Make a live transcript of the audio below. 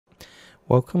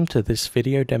Welcome to this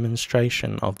video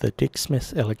demonstration of the Dick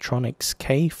Smith Electronics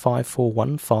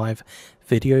K5415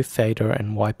 Video Fader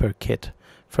and Wiper Kit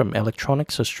from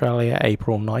Electronics Australia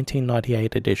April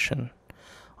 1998 edition.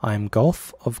 I am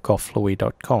Golf of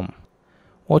golflouis.com.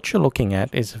 What you're looking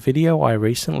at is a video I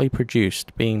recently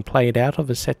produced being played out of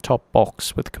a set-top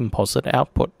box with composite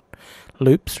output,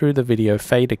 looped through the video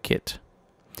fader kit.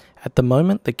 At the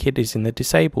moment the kit is in the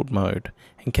disabled mode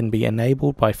and can be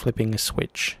enabled by flipping a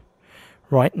switch.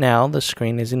 Right now the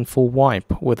screen is in full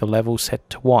wipe with a level set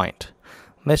to white.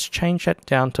 Let's change that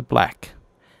down to black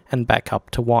and back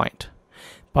up to white.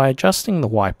 By adjusting the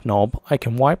wipe knob, I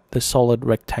can wipe the solid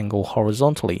rectangle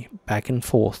horizontally back and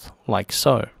forth like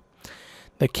so.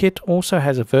 The kit also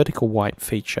has a vertical wipe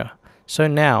feature, so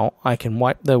now I can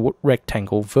wipe the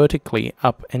rectangle vertically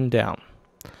up and down.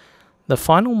 The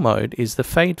final mode is the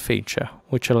fade feature,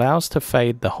 which allows to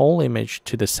fade the whole image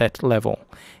to the set level,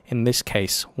 in this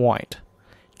case white.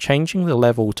 Changing the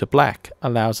level to black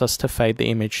allows us to fade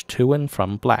the image to and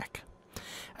from black.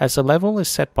 As the level is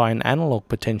set by an analog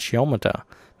potentiometer,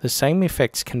 the same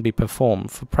effects can be performed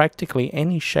for practically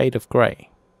any shade of grey.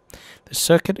 The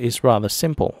circuit is rather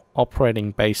simple,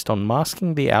 operating based on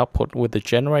masking the output with the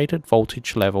generated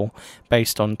voltage level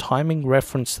based on timing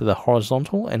reference to the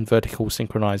horizontal and vertical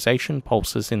synchronization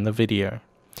pulses in the video.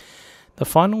 The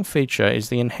final feature is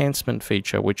the enhancement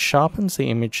feature, which sharpens the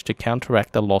image to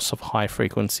counteract the loss of high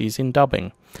frequencies in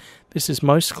dubbing. This is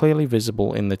most clearly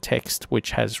visible in the text,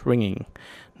 which has ringing.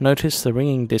 Notice the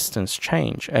ringing distance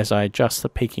change as I adjust the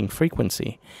peaking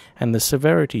frequency, and the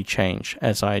severity change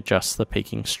as I adjust the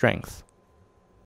peaking strength.